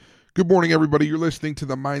Good morning, everybody. You're listening to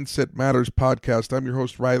the Mindset Matters podcast. I'm your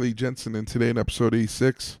host, Riley Jensen, and today in episode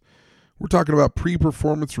 86, we're talking about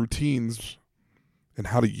pre-performance routines and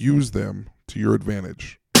how to use them to your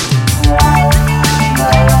advantage.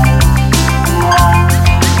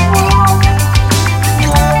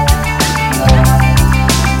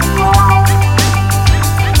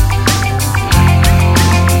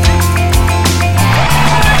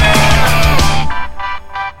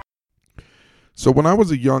 So when I was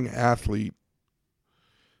a young athlete,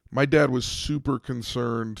 my dad was super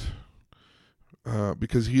concerned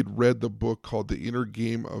because he had read the book called The Inner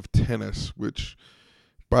Game of Tennis, which,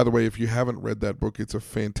 by the way, if you haven't read that book, it's a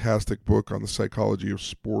fantastic book on the psychology of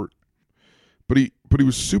sport. But he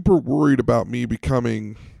was super worried about me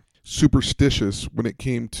becoming superstitious when it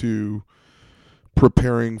came to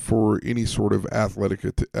preparing for any sort of athletic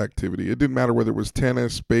activity. It didn't matter whether it was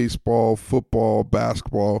tennis, baseball, football,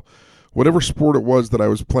 basketball, whatever sport it was that I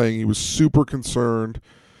was playing. He was super concerned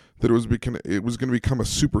that it was going to become a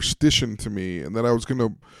superstition to me, and that I was going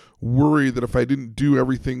to worry that if I didn't do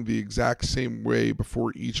everything the exact same way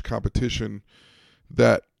before each competition,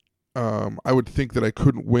 that I would think that I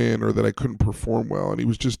couldn't win or that I couldn't perform well. And he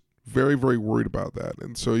was just very, very worried about that.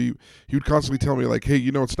 And so he would constantly tell me, like, hey,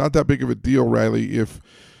 it's not that big of a deal, Riley, if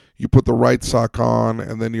you put the right sock on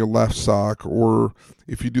and then your left sock, or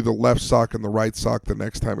if you do the left sock and the right sock the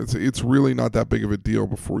next time. It's really not that big of a deal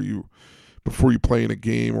before you play in a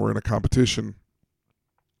game or in a competition.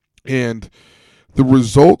 And the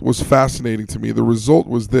result was fascinating to me. The result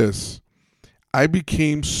was this: I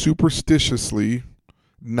became superstitiously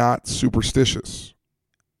not superstitious.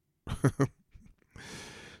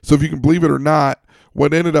 So if you can believe it or not,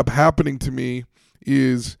 what ended up happening to me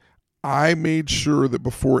is I made sure that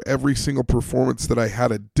before every single performance that I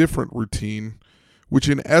had a different routine, which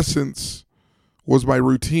in essence was my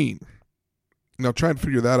routine. Now try and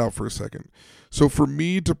figure that out for a second. So for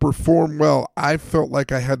me to perform well, I felt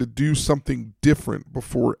like I had to do something different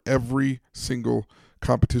before every single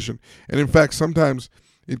competition. And in fact, sometimes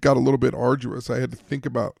it got a little bit arduous. I had to think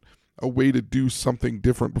about a way to do something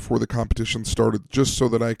different before the competition started, just so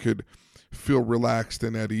that I could feel relaxed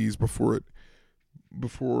and at ease before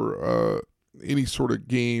any sort of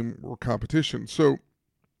game or competition. So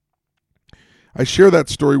I share that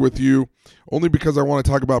story with you only because I want to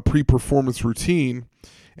talk about pre-performance routine,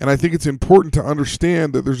 and I think it's important to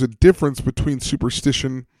understand that there's a difference between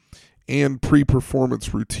superstition and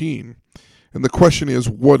pre-performance routine. And the question is,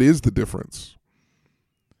 what is the difference?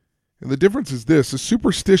 And the difference is this: a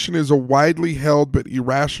superstition is a widely held but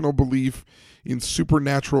irrational belief in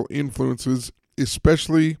supernatural influences,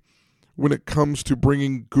 especially when it comes to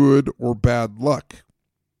bringing good or bad luck.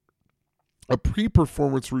 A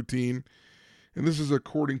pre-performance routine, and this is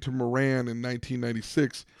according to Moran in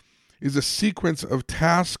 1996, is a sequence of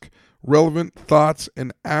task-relevant thoughts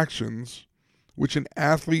and actions which an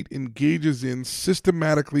athlete engages in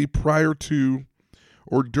systematically prior to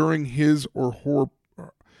or during his or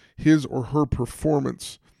her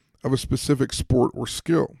performance of a specific sport or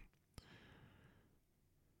skill.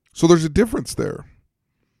 So there's a difference there.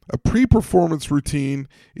 A pre-performance routine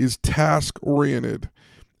is task-oriented,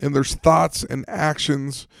 and there's thoughts and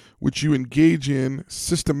actions which you engage in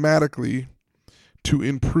systematically to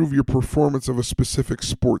improve your performance of a specific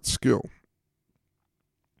sport skill.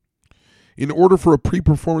 In order for a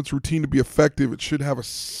pre-performance routine to be effective, it should have a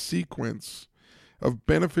sequence of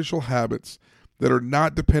beneficial habits that are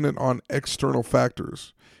not dependent on external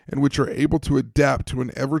factors and which are able to adapt to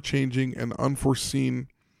an ever-changing and unforeseen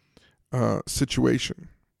situation.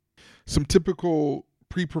 Some typical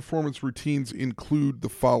pre-performance routines include the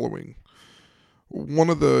following. One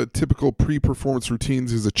of the typical pre-performance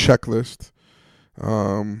routines is a checklist.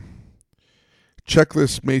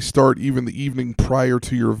 Checklists may start even the evening prior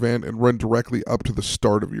to your event and run directly up to the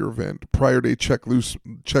start of your event. Prior day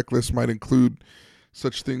checklists might include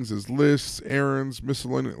such things as lists, errands,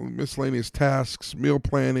 miscellaneous tasks, meal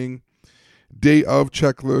planning. Day of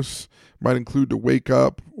checklists might include to wake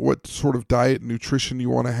up, what sort of diet and nutrition you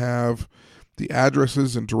want to have, the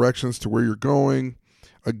addresses and directions to where you're going,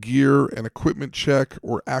 a gear and equipment check,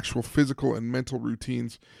 or actual physical and mental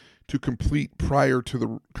routines to complete prior to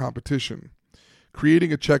the competition.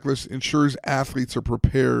 Creating a checklist ensures athletes are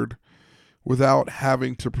prepared without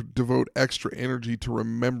having to devote extra energy to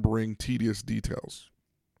remembering tedious details.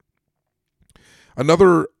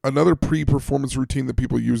 Another pre-performance routine that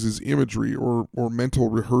people use is imagery or mental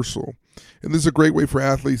rehearsal. And this is a great way for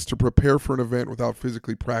athletes to prepare for an event without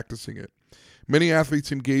physically practicing it. Many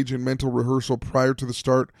athletes engage in mental rehearsal prior to the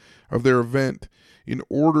start of their event in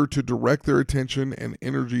order to direct their attention and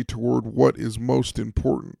energy toward what is most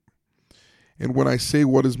important. And when I say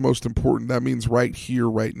what is most important, that means right here,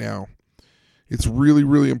 right now. It's really,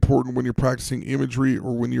 really important when you're practicing imagery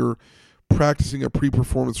or when you're practicing a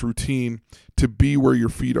pre-performance routine to be where your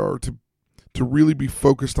feet are, to really be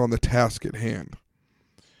focused on the task at hand.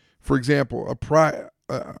 For example,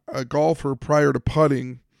 a golfer prior to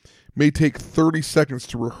putting may take 30 seconds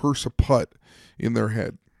to rehearse a putt in their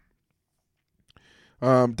head.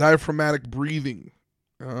 Diaphragmatic breathing.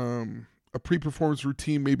 A pre-performance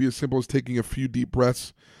routine may be as simple as taking a few deep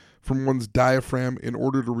breaths from one's diaphragm in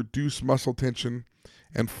order to reduce muscle tension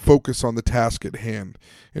and focus on the task at hand,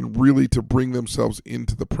 and really to bring themselves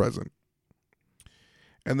into the present.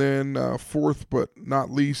 And then fourth but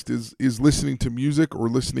not least is listening to music or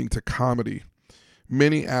listening to comedy.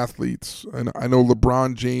 Many athletes, and I know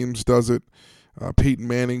LeBron James does it, Peyton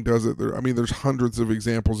Manning does it. There's hundreds of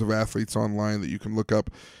examples of athletes online that you can look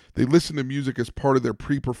up. They listen to music as part of their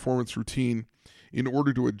pre-performance routine in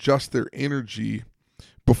order to adjust their energy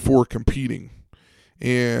before competing.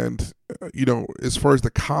 And, as far as the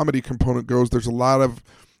comedy component goes, there's a lot of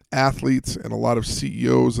athletes and a lot of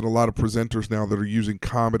CEOs and a lot of presenters now that are using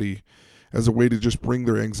comedy as a way to just bring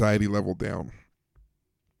their anxiety level down.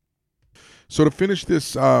 So to finish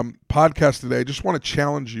this podcast today, I just want to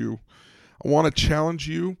challenge you. I want to challenge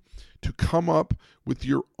you to come up with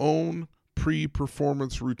your own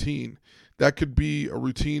pre-performance routine. That could be a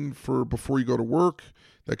routine for before you go to work.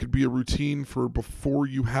 That could be a routine for before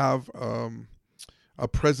you have a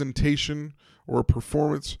presentation or a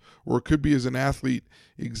performance, or it could be as an athlete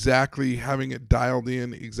exactly having it dialed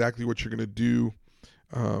in, exactly what you're going to do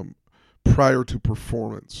prior to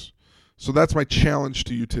performance. So that's my challenge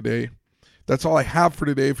to you today. That's all I have for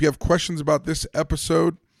today. If you have questions about this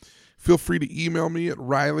episode, feel free to email me at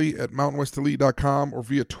riley@mountainwestelite.com or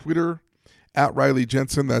via Twitter at Riley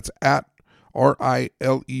Jensen. That's at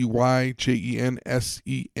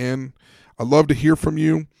RILEYJENSEN. I love to hear from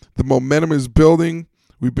you. The momentum is building.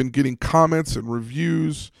 We've been getting comments and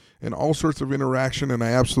reviews and all sorts of interaction, and I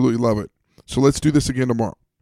absolutely love it. So let's do this again tomorrow.